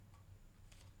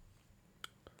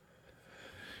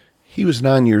He was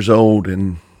 9 years old,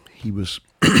 and he was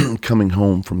coming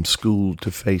home from school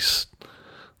to face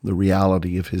the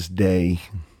reality of his day.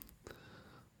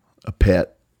 A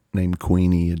pet named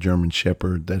Queenie, a German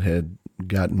Shepherd that had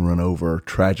gotten run over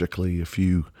tragically a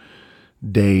few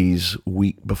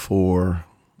week before,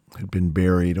 had been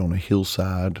buried on a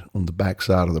hillside on the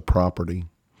backside of the property.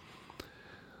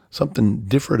 Something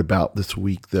different about this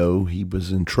week, though. He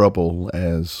was in trouble,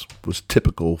 as was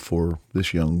typical for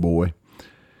this young boy.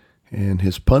 And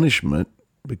his punishment,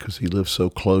 because he lived so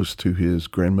close to his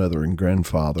grandmother and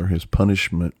grandfather, his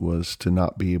punishment was to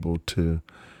not be able to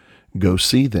go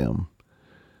see them.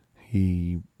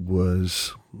 He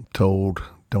was told,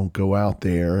 don't go out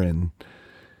there, and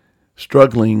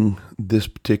struggling this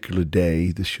particular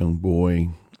day, this young boy,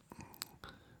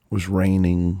 was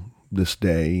raining this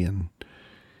day, and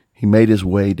he made his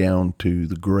way down to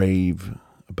the grave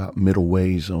about middle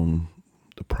ways on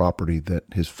the property that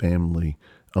his family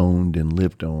owned and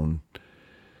lived on.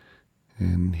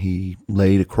 And he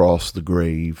laid across the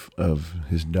grave of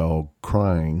his dog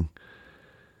crying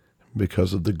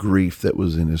because of the grief that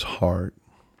was in his heart.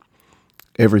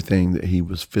 Everything that he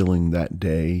was feeling that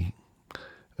day,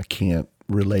 I can't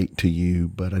relate to you,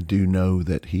 but I do know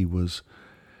that he was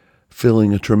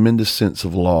feeling a tremendous sense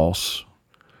of loss,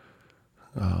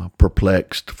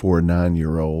 perplexed for a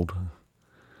 9-year-old,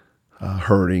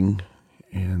 hurting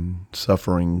and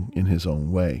suffering in his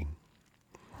own way.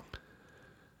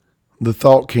 The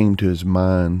thought came to his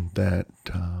mind that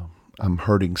I'm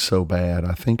hurting so bad,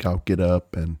 I think I'll get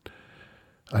up, and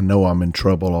I know I'm in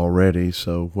trouble already,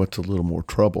 so what's a little more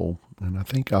trouble? And I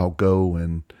think I'll go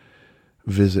and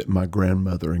visit my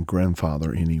grandmother and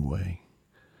grandfather anyway.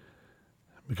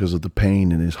 Because of the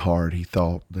pain in his heart, he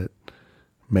thought that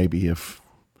maybe if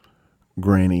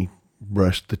Granny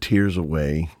brushed the tears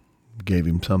away, gave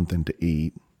him something to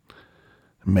eat,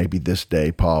 maybe this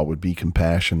day Pa would be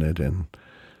compassionate and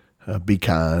be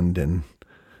kind and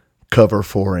cover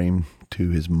for him to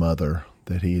his mother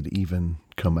that he had even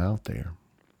come out there.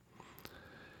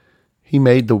 He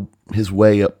made his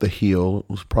way up the hill.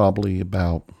 It was probably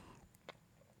about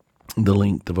the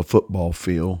length of a football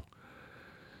field,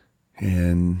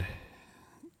 and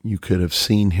you could have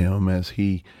seen him as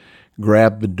he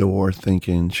grabbed the door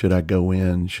thinking, should I go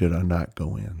in, should I not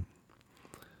go in?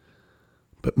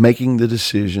 But making the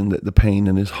decision that the pain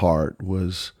in his heart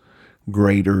was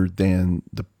greater than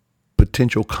the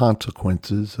potential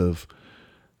consequences of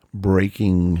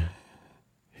breaking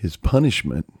his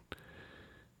punishment,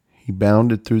 he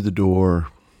bounded through the door,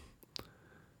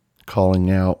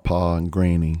 calling out Pa and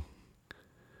Granny.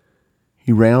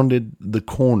 He rounded the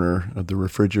corner of the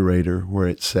refrigerator where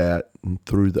it sat and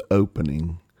through the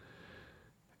opening.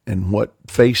 And what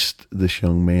faced this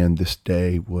young man this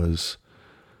day was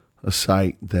a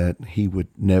sight that he would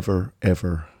never,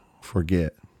 ever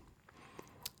forget.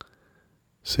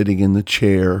 Sitting in the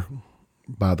chair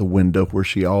by the window where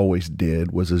she always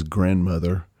did was his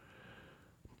grandmother,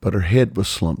 but her head was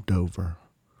slumped over.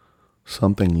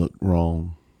 Something looked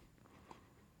wrong.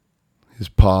 His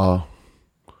pa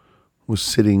was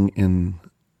sitting in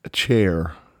a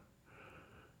chair,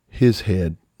 his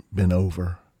head bent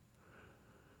over.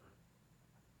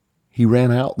 He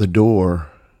ran out the door,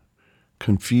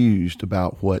 confused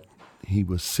about what he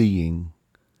was seeing,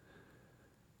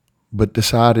 but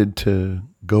decided to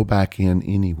go back in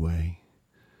anyway.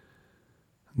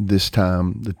 This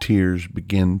time the tears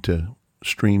began to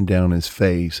stream down his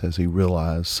face as he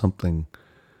realized something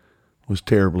was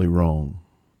terribly wrong.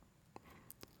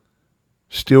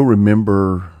 Still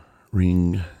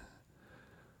remembering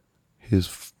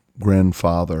his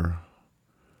grandfather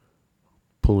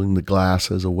pulling the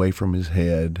glasses away from his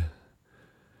head,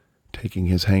 taking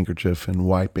his handkerchief and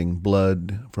wiping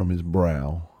blood from his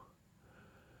brow.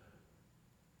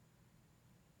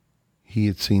 He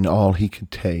had seen all he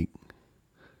could take.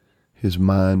 His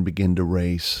mind began to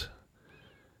race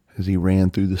as he ran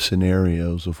through the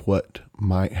scenarios of what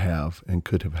might have and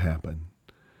could have happened.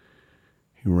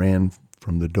 He ran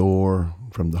from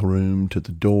the room to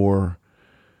the door,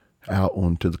 out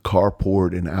onto the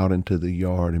carport and out into the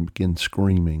yard, and began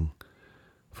screaming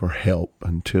for help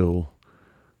until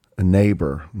a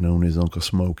neighbor known as Uncle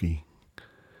Smokey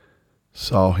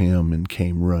saw him and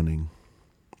came running.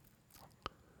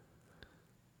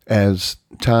 As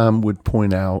time would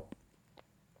point out,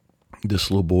 this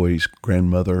little boy's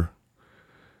grandmother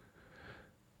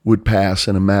would pass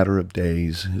in a matter of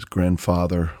days, his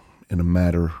grandfather in a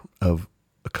matter of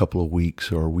a couple of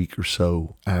weeks or a week or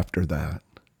so after that.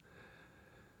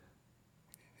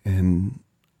 And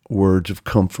words of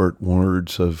comfort,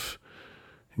 words of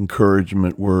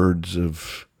encouragement, words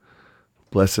of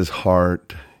bless his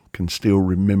heart, can still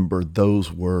remember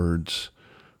those words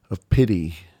of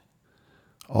pity,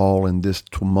 all in this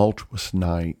tumultuous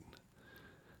night,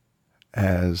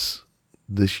 as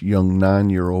this young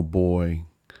 9-year-old boy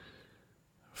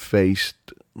faced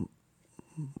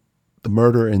the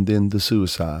murder and then the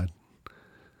suicide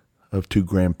of 2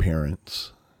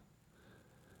 grandparents.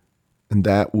 And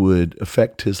that would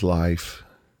affect his life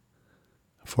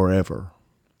forever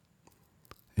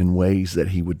in ways that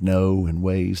he would know and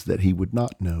ways that he would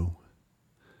not know.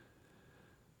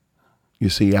 You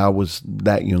see, I was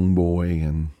that young boy,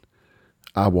 and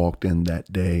I walked in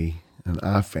that day and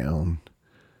I found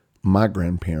my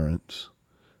grandparents,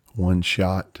 one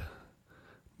shot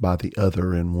by the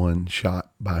other and one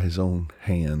shot by his own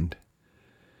hand,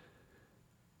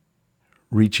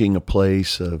 reaching a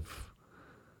place of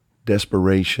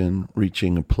desperation,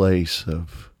 reaching a place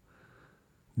of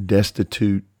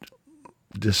destitute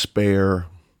despair.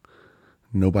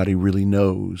 Nobody really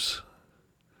knows,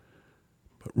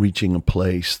 but reaching a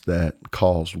place that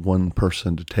caused one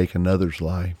person to take another's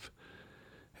life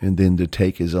and then to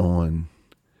take his own,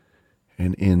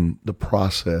 and in the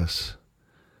process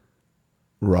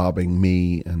robbing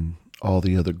me and all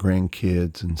the other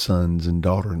grandkids and sons and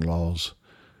daughter-in-laws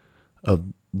of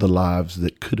the lives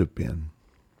that could have been.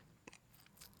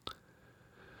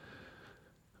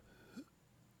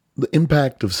 The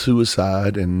impact of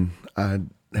suicide, and I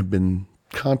have been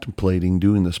contemplating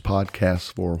doing this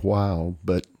podcast for a while,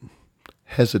 but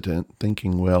hesitant,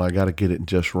 thinking, well, I got to get it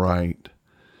just right.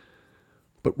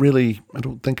 But really, I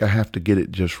don't think I have to get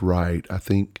it just right. I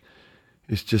think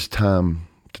it's just time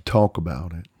to talk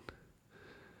about it.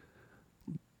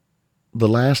 The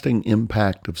lasting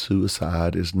impact of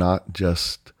suicide is not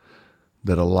just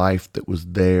that a life that was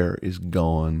there is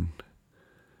gone.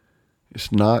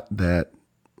 It's not that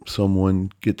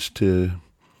someone gets to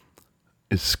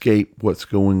escape what's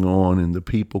going on and the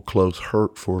people close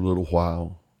hurt for a little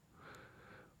while.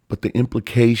 But the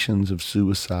implications of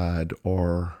suicide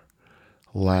are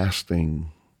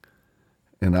lasting.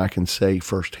 And I can say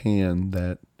firsthand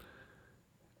that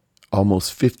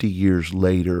almost 50 years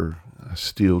later, I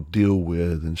still deal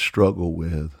with and struggle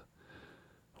with.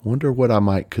 I wonder what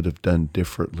I could have done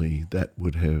differently that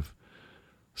would have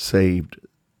saved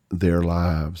their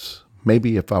lives.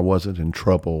 Maybe if I wasn't in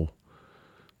trouble,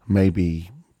 maybe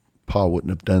Pa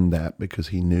wouldn't have done that because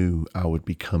he knew I would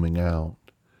be coming out.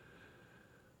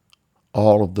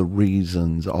 All of the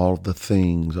reasons, all of the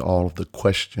things, all of the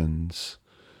questions,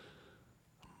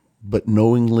 but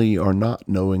knowingly or not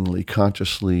knowingly,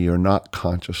 consciously or not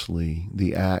consciously,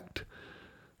 the act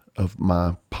of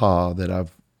my Pa that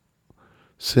I've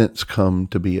since come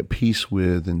to be at peace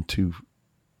with and to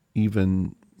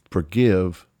even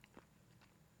forgive,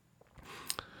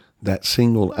 that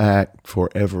single act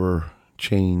forever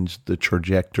changed the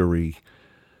trajectory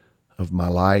of my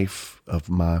life, of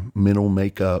my mental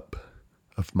makeup,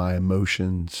 of my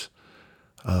emotions,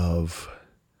 of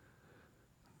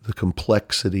the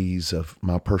complexities of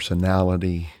my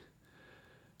personality,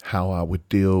 how I would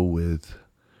deal with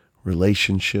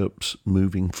relationships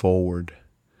moving forward,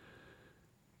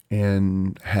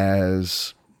 and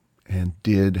has and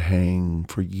did hang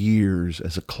for years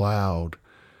as a cloud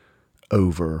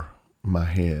over my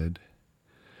head.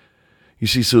 You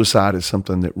see, suicide is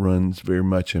something that runs very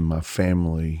much in my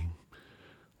family.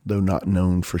 Though not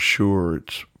known for sure,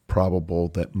 it's probable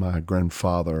that my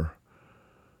grandfather,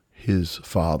 his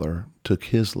father, took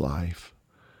his life.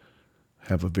 I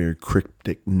have a very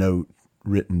cryptic note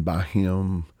written by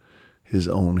him, his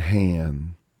own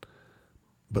hand.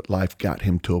 But life got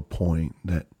him to a point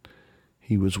that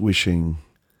he was wishing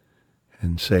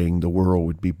and saying the world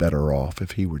would be better off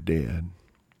if he were dead.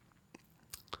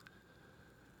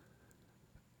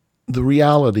 The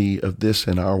reality of this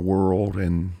in our world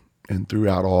and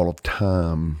throughout all of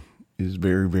time is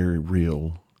very, very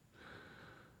real.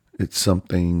 It's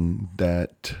something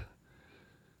that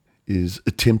is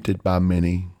attempted by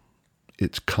many.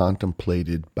 It's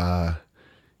contemplated by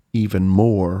even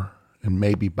more, and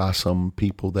maybe by some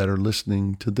people that are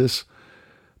listening to this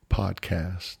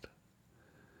podcast.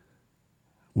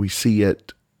 We see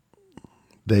it,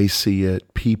 they see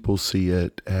it, people see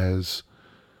it as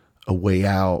a way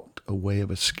out, a way of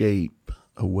escape,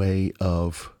 a way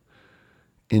of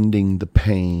ending the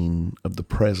pain of the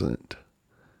present,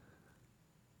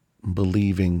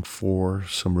 believing for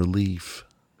some relief.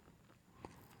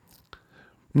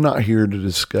 I'm not here to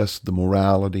discuss the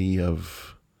morality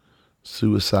of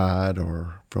suicide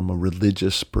or from a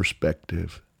religious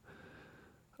perspective.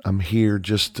 I'm here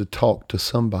just to talk to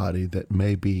somebody that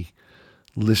may be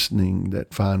listening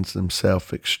that finds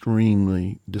themselves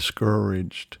extremely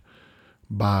discouraged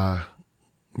by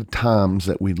the times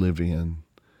that we live in.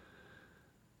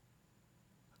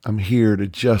 I'm here to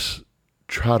just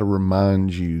try to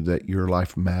remind you that your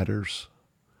life matters.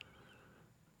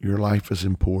 Your life is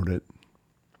important.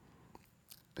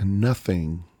 And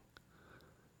nothing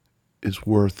is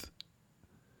worth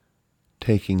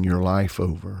taking your life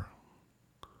over.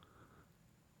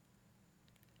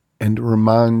 And to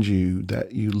remind you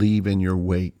that you leave in your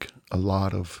wake a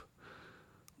lot of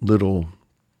little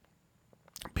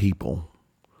people,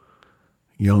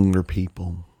 younger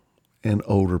people, and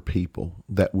older people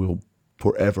that will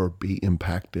forever be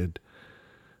impacted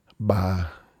by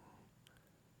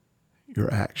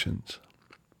your actions.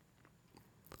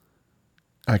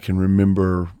 I can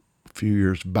remember a few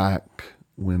years back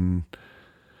when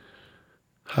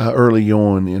early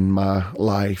on in my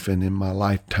life and in my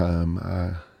lifetime,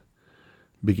 I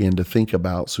began to think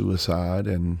about suicide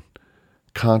and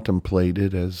contemplate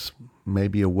it as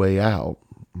maybe a way out.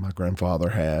 My grandfather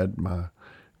had, my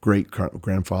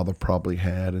great-grandfather probably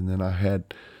had, and then I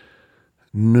had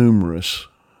numerous,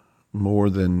 more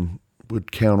than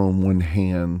would count on one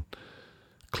hand,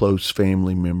 close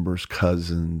family members,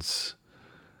 cousins,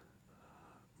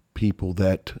 people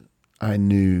that I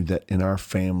knew that in our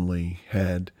family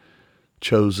had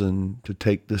chosen to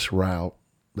take this route.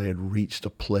 They had reached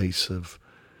a place of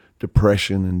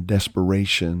depression and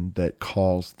desperation that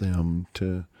caused them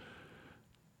to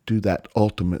do that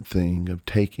ultimate thing of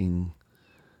taking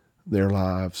their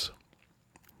lives.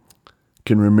 I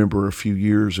can remember a few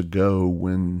years ago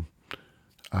when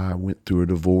I went through a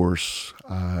divorce.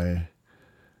 I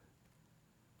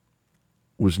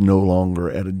was no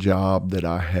longer at a job that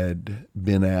I had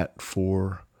been at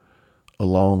for a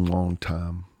long, long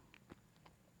time.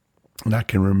 And I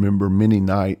can remember many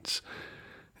nights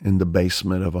in the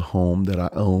basement of a home that I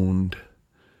owned,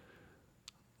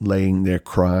 laying there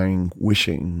crying,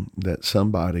 wishing that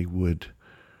somebody would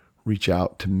reach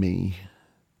out to me.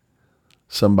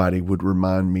 Somebody would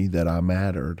remind me that I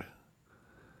mattered.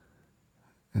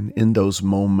 And in those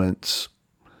moments,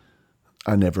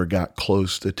 I never got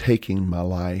close to taking my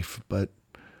life, but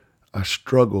I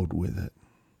struggled with it.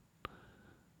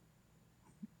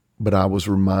 But I was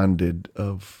reminded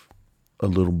of a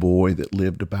little boy that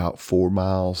lived about 4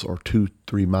 miles or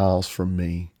 2-3 miles from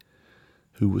me,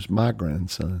 who was my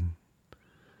grandson.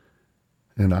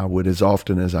 And I would, as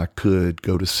often as I could,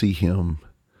 go to see him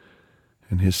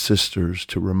and his sisters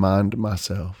to remind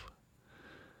myself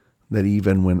that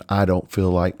even when I don't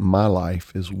feel like my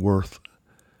life is worth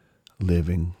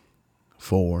living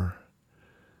for,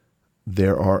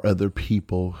 there are other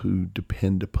people who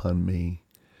depend upon me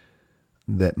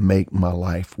that make my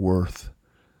life worth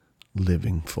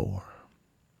living for.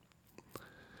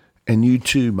 And you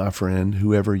too, my friend,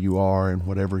 whoever you are and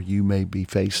whatever you may be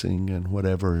facing and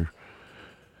whatever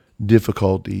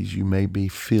difficulties you may be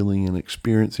feeling and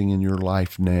experiencing in your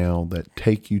life now that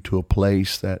take you to a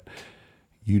place that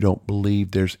you don't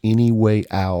believe there's any way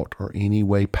out or any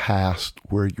way past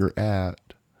where you're at,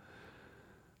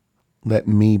 let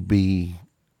me be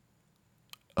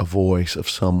a voice of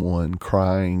someone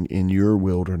crying in your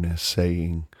wilderness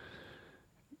saying,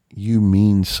 you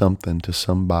mean something to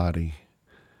somebody,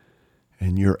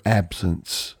 and your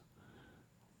absence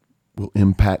will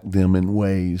impact them in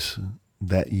ways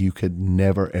that you could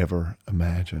never, ever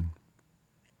imagine.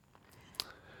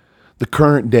 The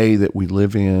current day that we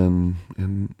live in,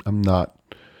 and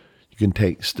you can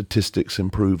take statistics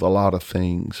and prove a lot of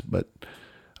things, but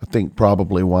I think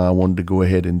probably why I wanted to go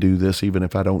ahead and do this, even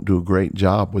if I don't do a great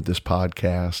job with this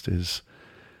podcast, is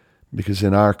because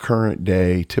in our current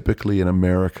day, typically in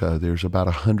America, there's about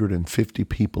 150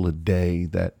 people a day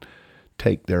that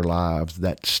take their lives.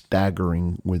 That's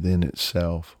staggering within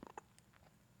itself.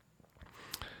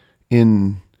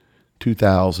 In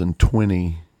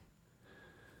 2020,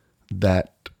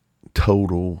 that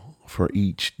total for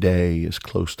each day is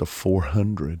close to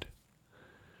 400.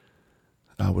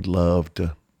 I would love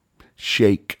to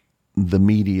shake the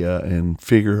media and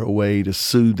figure a way to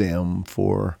sue them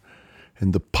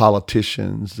and the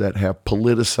politicians that have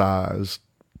politicized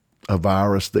a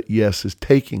virus that, yes, is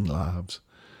taking lives,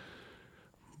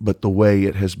 but the way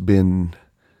it has been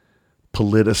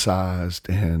politicized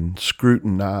and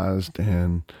scrutinized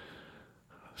and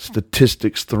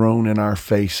statistics thrown in our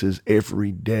faces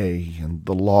every day, and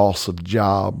the loss of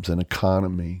jobs and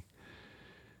economy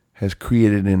has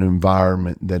created an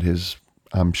environment that has,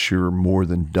 I'm sure, more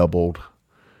than doubled,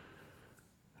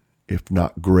 if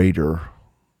not greater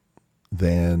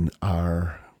than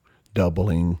our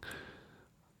doubling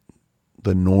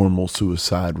the normal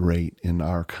suicide rate in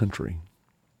our country.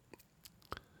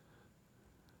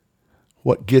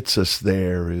 What gets us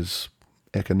there is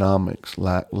economics,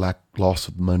 loss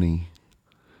of money,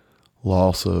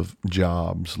 loss of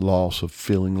jobs, loss of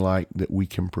feeling like that we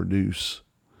can produce,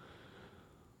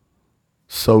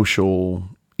 social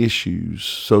issues,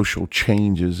 social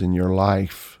changes in your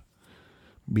life,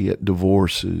 be it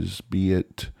divorces, be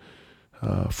it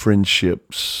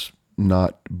friendships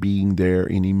not being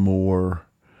there anymore,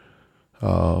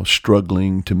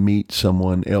 struggling to meet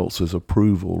someone else's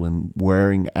approval and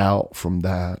wearing out from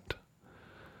that.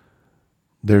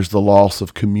 There's the loss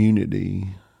of community,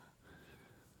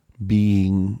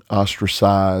 being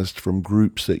ostracized from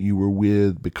groups that you were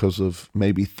with because of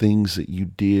maybe things that you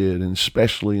did, and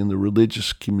especially in the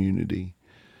religious community.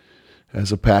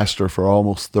 As a pastor for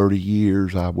almost 30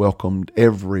 years, I welcomed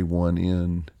everyone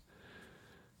in.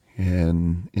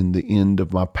 And in the end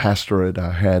of my pastorate,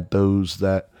 I had those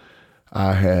that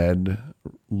I had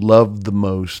loved the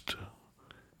most,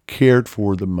 cared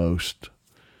for the most,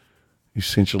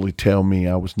 essentially tell me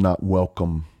I was not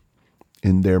welcome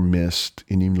in their midst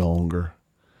any longer.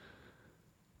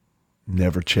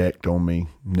 Never checked on me,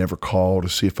 never called to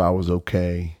see if I was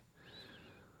okay.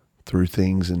 Threw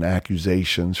things and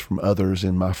accusations from others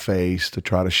in my face to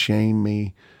try to shame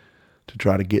me, to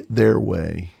try to get their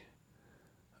way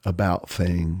about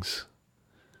things.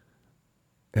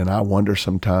 And I wonder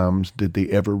sometimes, did they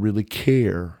ever really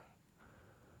care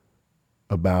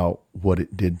about what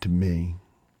it did to me?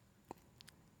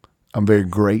 I'm very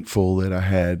grateful that I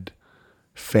had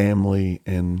family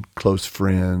and close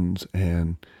friends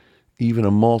and even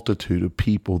a multitude of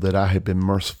people that I have been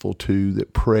merciful to,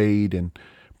 that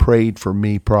prayed for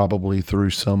me probably through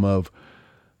some of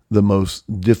the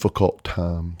most difficult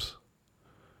times.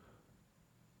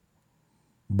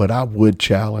 But I would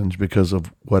challenge, because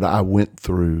of what I went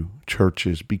through,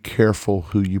 churches, be careful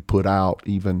who you put out.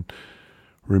 Even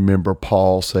remember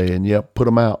Paul saying, yep, put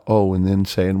them out. Oh, and then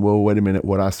saying, well, wait a minute,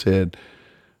 what I said,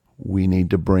 we need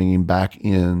to bring him back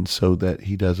in so that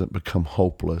he doesn't become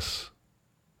hopeless.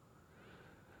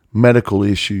 Medical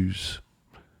issues,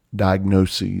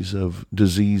 diagnoses of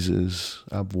diseases.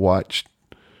 I've watched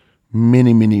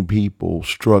many, many people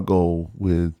struggle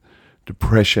with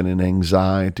depression and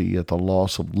anxiety at the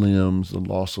loss of limbs, the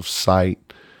loss of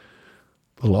sight,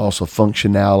 the loss of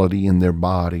functionality in their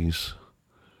bodies.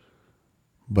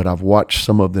 But I've watched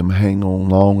some of them hang on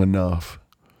long enough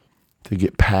to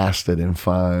get past it and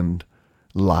find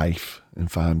life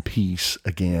and find peace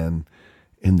again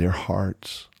in their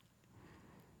hearts.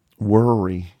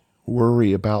 Worry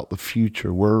about the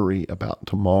future, worry about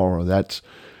tomorrow. That's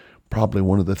probably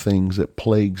one of the things that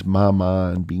plagues my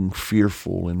mind, being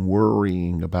fearful and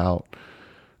worrying about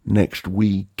next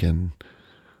week and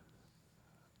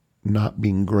not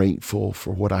being grateful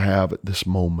for what I have at this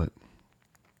moment.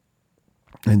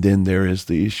 And then there is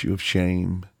the issue of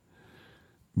shame,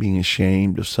 being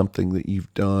ashamed of something that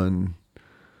you've done,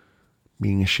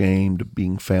 being ashamed of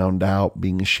being found out,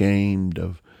 being ashamed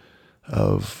of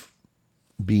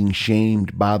being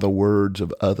shamed by the words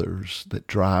of others that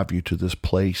drive you to this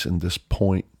place and this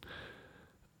point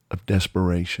of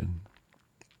desperation.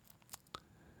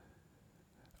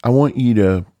 I want you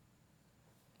to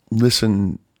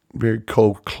listen very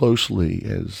closely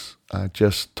as I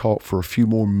just talk for a few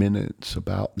more minutes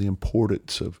about the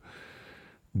importance of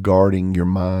guarding your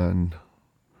mind.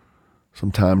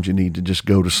 Sometimes you need to just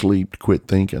go to sleep to quit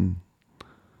thinking.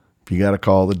 If you got to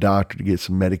call the doctor to get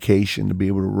some medication to be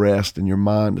able to rest and your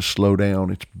mind to slow down,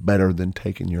 it's better than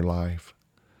taking your life.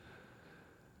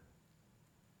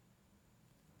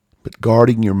 But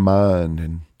guarding your mind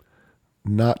and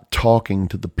not talking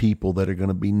to the people that are going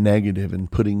to be negative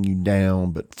and putting you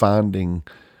down, but finding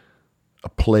a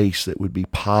place that would be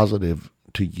positive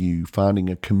to you, finding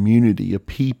a community of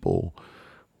people,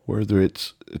 whether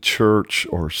it's a church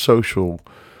or social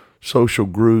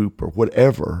group or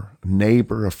whatever, a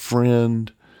neighbor, a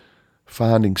friend,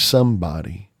 finding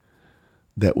somebody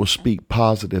that will speak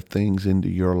positive things into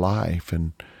your life,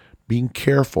 and being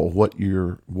careful what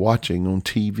you're watching on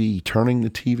TV, turning the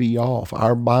TV off.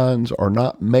 Our minds are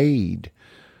not made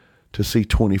to see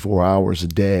 24 hours a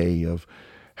day of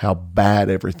how bad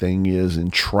everything is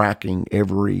and tracking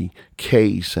every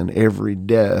case and every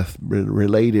death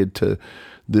related to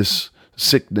this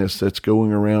sickness that's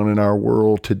going around in our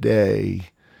world today.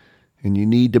 And you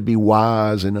need to be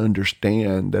wise and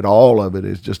understand that all of it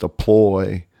is just a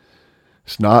ploy.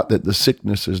 It's not that the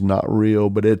sickness is not real,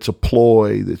 but it's a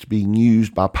ploy that's being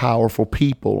used by powerful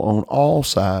people on all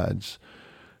sides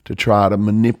to try to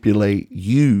manipulate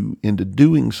you into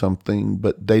doing something,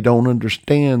 but they don't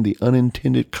understand the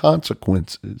unintended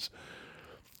consequences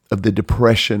of the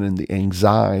depression and the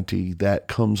anxiety that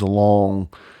comes along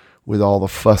with all the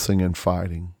fussing and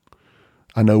fighting.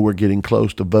 I know we're getting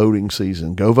close to voting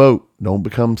season. Go vote. Don't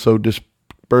become so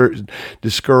discouraged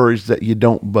that you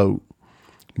don't vote.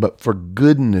 But for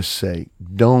goodness sake,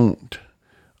 don't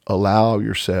allow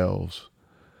yourselves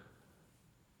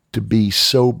to be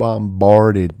so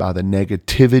bombarded by the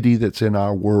negativity that's in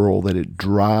our world that it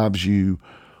drives you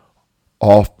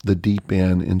off the deep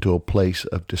end into a place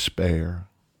of despair.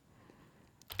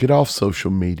 Get off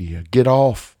social media. Get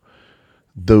off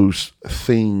those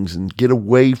things and get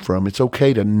away from. It's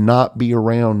okay to not be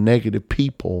around negative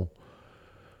people.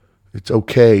 It's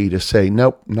okay to say,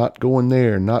 nope, not going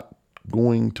there, not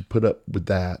going to put up with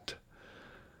that.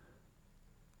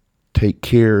 Take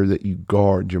care that you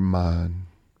guard your mind.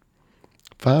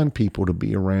 Find people to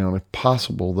be around, if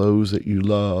possible, those that you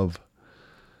love.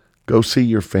 Go see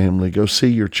your family. Go see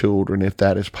your children if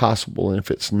that is possible. And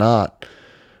if it's not,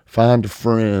 find a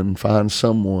friend, find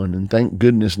someone. And thank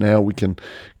goodness now we can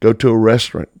go to a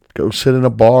restaurant, go sit in a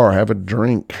bar, have a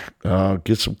drink,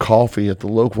 get some coffee at the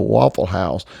local Waffle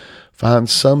House. Find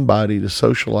somebody to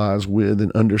socialize with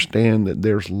and understand that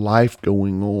there's life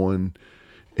going on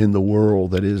in the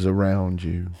world that is around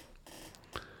you.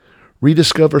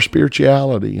 Rediscover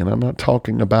spirituality. And I'm not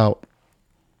talking about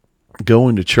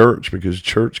going to church, because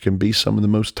church can be some of the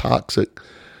most toxic,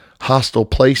 hostile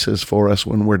places for us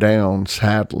when we're down,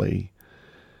 sadly.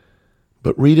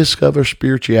 But rediscover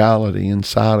spirituality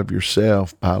inside of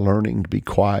yourself by learning to be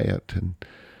quiet and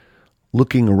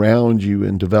looking around you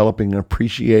and developing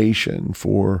appreciation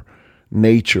for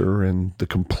nature and the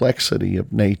complexity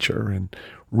of nature, and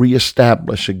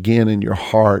reestablish again in your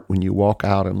heart when you walk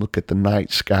out and look at the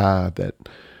night sky that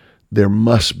there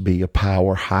must be a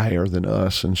power higher than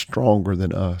us and stronger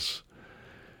than us.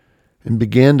 And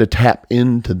begin to tap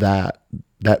into that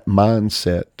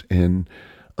mindset and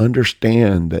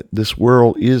understand that this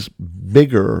world is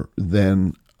bigger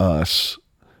than us,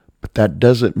 but that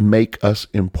doesn't make us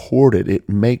important. It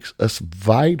makes us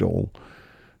vital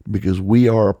because we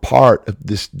are a part of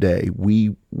this day.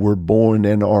 We were born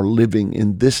and are living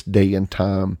in this day and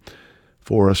time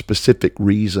for a specific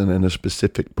reason and a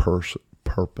specific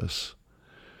purpose.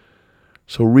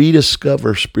 So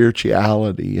rediscover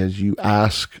spirituality as you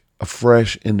ask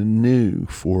afresh and anew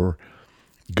for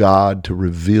God to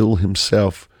reveal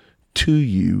himself to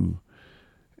you,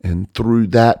 and through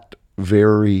that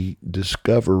very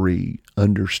discovery,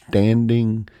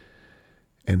 understanding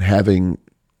and having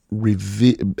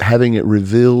it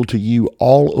revealed to you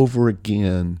all over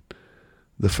again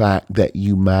the fact that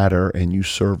you matter and you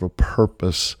serve a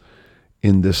purpose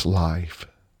in this life.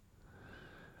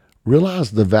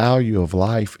 Realize the value of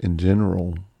life in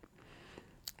general.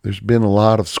 There's been a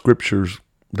lot of scriptures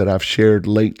that I've shared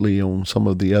lately on some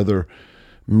of the other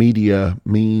media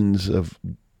means of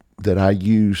that I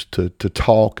use to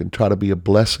talk and try to be a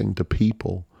blessing to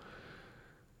people.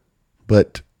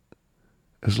 But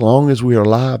as long as we are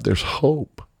alive, there's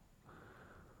hope.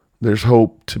 There's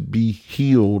hope to be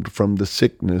healed from the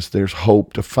sickness. There's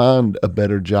hope to find a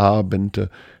better job and to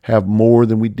have more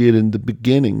than we did in the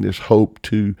beginning. There's hope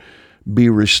to be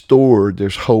restored.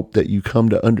 There's hope that you come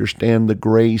to understand the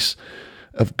grace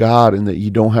of God and that you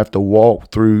don't have to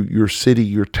walk through your city,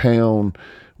 your town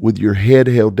with your head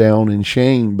held down in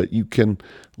shame, but you can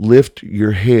lift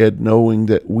your head knowing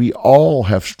that we all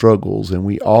have struggles and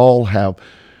we all have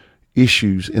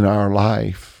issues in our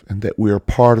life, and that we're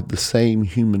part of the same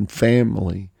human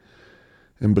family.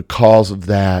 And because of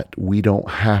that, we don't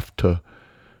have to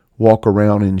walk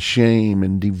around in shame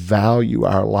and devalue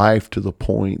our life to the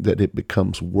point that it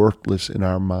becomes worthless in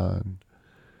our mind.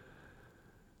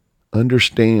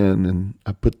 Understand, and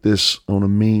I put this on a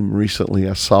meme recently,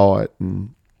 I saw it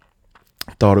and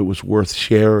thought it was worth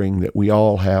sharing, that we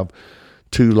all have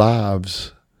two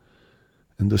lives.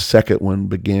 And the second one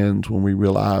begins when we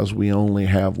realize we only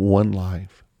have one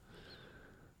life.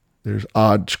 There's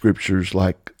odd scriptures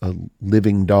like a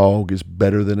living dog is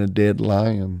better than a dead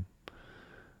lion.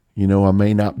 You know, I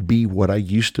may not be what I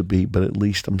used to be, but at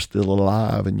least I'm still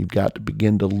alive. And you've got to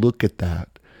begin to look at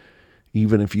that.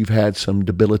 Even if you've had some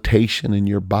debilitation in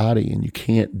your body and you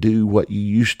can't do what you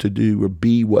used to do or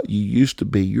be what you used to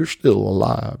be, you're still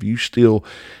alive. You still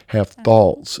have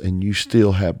thoughts and you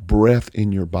still have breath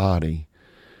in your body.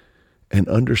 And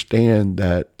understand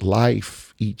that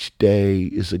life each day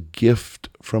is a gift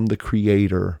from the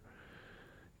Creator.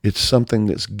 It's something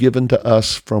that's given to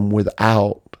us from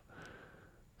without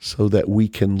so that we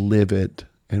can live it.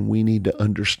 And we need to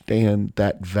understand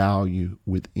that value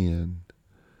within.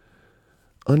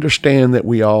 Understand that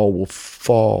we all will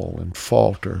fall and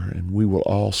falter and we will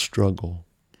all struggle.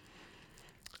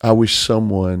 I wish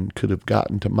someone could have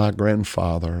gotten to my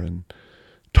grandfather and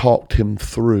talked him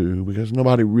through, because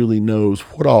nobody really knows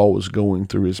what all was going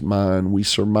through his mind. We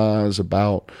surmise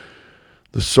about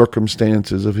the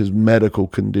circumstances of his medical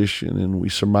condition, and we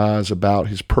surmise about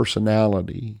his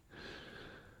personality.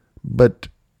 But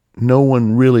no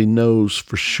one really knows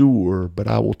for sure. But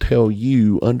I will tell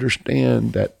you,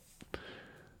 understand that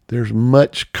there's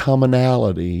much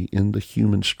commonality in the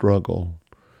human struggle,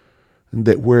 and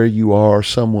that where you are,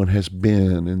 someone has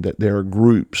been, and that there are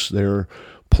groups, there are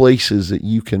places that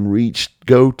you can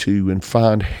go to and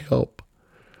find help.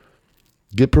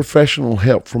 Get professional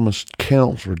help from a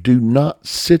counselor. Do not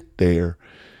sit there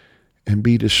and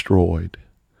be destroyed.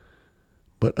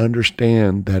 But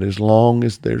understand that as long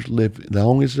as there's life,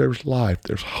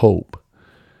 there's hope.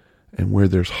 And where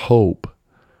there's hope,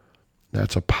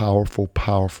 that's a powerful,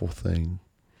 powerful thing.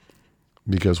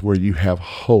 Because where you have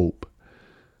hope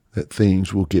that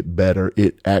things will get better,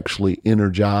 it actually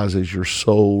energizes your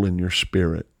soul and your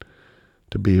spirit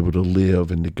to be able to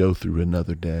live and to go through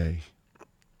another day.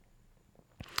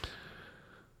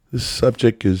 This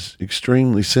subject is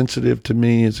extremely sensitive to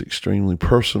me. It's extremely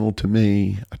personal to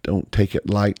me. I don't take it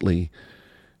lightly,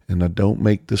 and I don't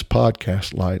make this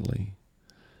podcast lightly.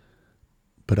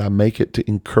 But I make it to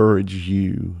encourage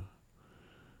you.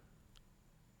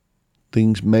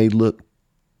 Things may look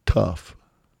tough,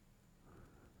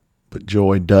 but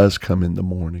joy does come in the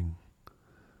morning.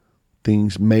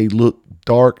 Things may look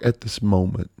dark at this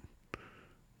moment,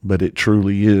 but it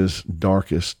truly is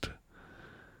darkest.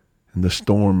 And the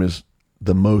storm is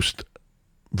the most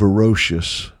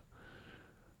ferocious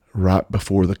right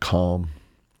before the calm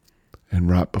and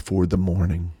right before the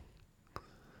morning.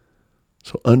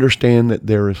 So understand that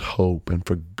there is hope. And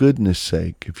for goodness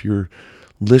sake, if you're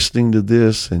listening to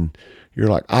this and you're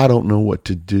like, I don't know what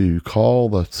to do, call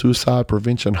the Suicide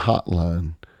Prevention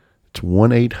Hotline. It's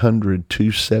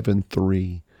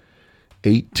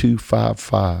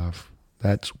 1-800-273-8255.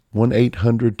 That's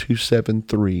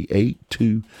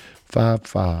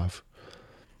 1-800-273-8255.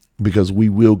 Because we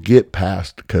will get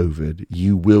past COVID.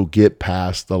 You will get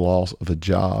past the loss of a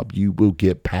job. You will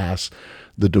get past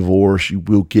the divorce. You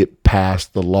will get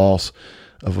past the loss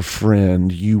of a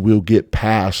friend. You will get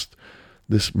past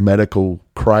this medical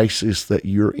crisis that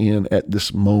you're in at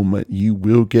this moment. You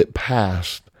will get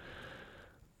past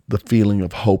the feeling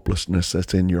of hopelessness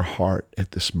that's in your heart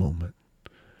at this moment.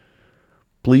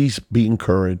 Please be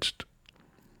encouraged.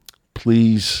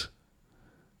 Please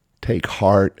take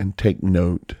heart and take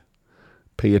note.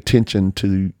 Pay attention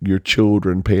to your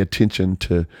children. Pay attention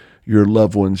to your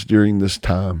loved ones during this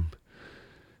time.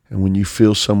 And when you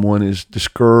feel someone is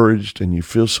discouraged and you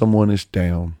feel someone is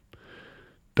down,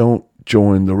 don't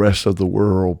join the rest of the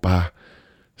world by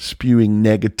spewing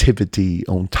negativity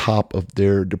on top of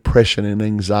their depression and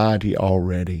anxiety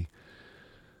already.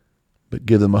 But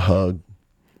give them a hug.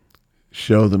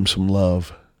 Show them some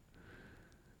love.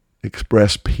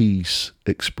 Express peace.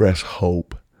 Express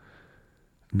hope.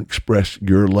 And express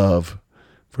your love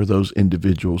for those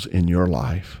individuals in your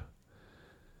life.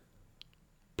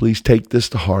 Please take this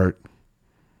to heart.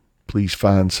 Please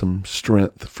find some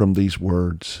strength from these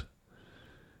words.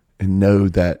 And know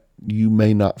that you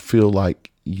may not feel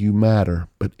like you matter,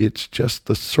 but it's just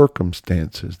the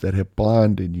circumstances that have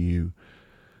blinded you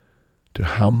to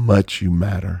how much you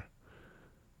matter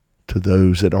to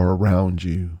those that are around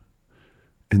you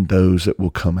and those that will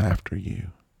come after you.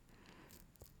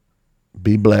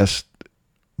 Be blessed,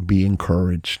 be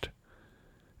encouraged,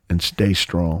 and stay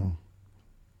strong.